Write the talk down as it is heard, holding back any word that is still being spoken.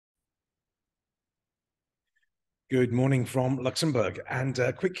Good morning from Luxembourg. And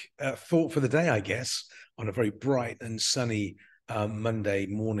a quick thought for the day, I guess, on a very bright and sunny Monday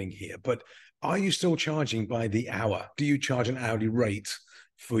morning here. But are you still charging by the hour? Do you charge an hourly rate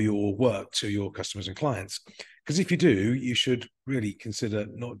for your work to your customers and clients? Because if you do, you should really consider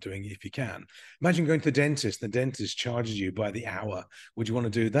not doing it if you can. Imagine going to the dentist charges you by the hour. Would you want to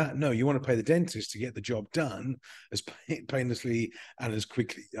do that? No, you want to pay the dentist to get the job done as painlessly and as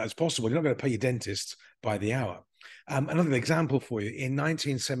quickly as possible. You're not going to pay your dentist by the hour. Another example for you, in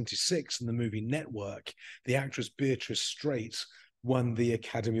 1976, in the movie Network, the actress Beatrice Straight won the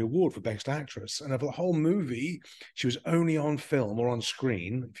Academy Award for Best Actress. And of the whole movie, she was only on film or on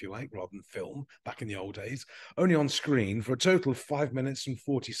screen, if you like, rather than film, back in the old days, only on screen for a total of 5 minutes and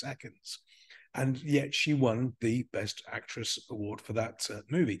 40 seconds. And yet she won the Best Actress award for that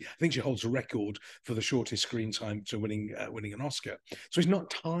movie. I think she holds a record for the shortest screen time to winning an Oscar. So it's not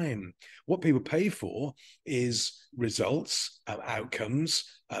time. What people pay for is results, outcomes,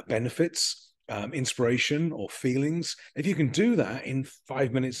 benefits, inspiration or feelings. If you can do that in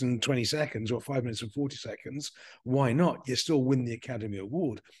 5 minutes and 20 seconds or 5 minutes and 40 seconds, why not? You still win the Academy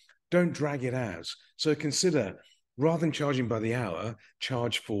Award. Don't drag it out. So consider, rather than charging by the hour,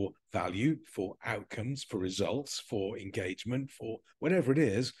 charge for value, for outcomes, for results, for engagement, for whatever it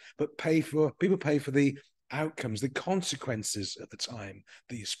is, but people pay for the outcomes, the consequences of the time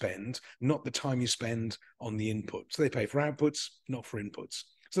that you spend, not the time you spend on the input. So they pay for outputs, not for inputs.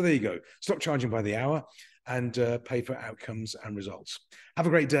 So there you go. Stop charging by the hour and pay for outcomes and results. Have a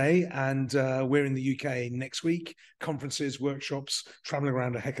great day. And we're in the UK next week. Conferences, workshops, traveling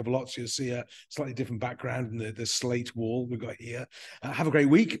around a heck of a lot. So you'll see a slightly different background in the slate wall we've got here. Have a great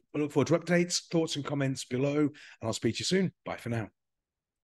week. I look forward to updates, thoughts and comments below. And I'll speak to you soon. Bye for now.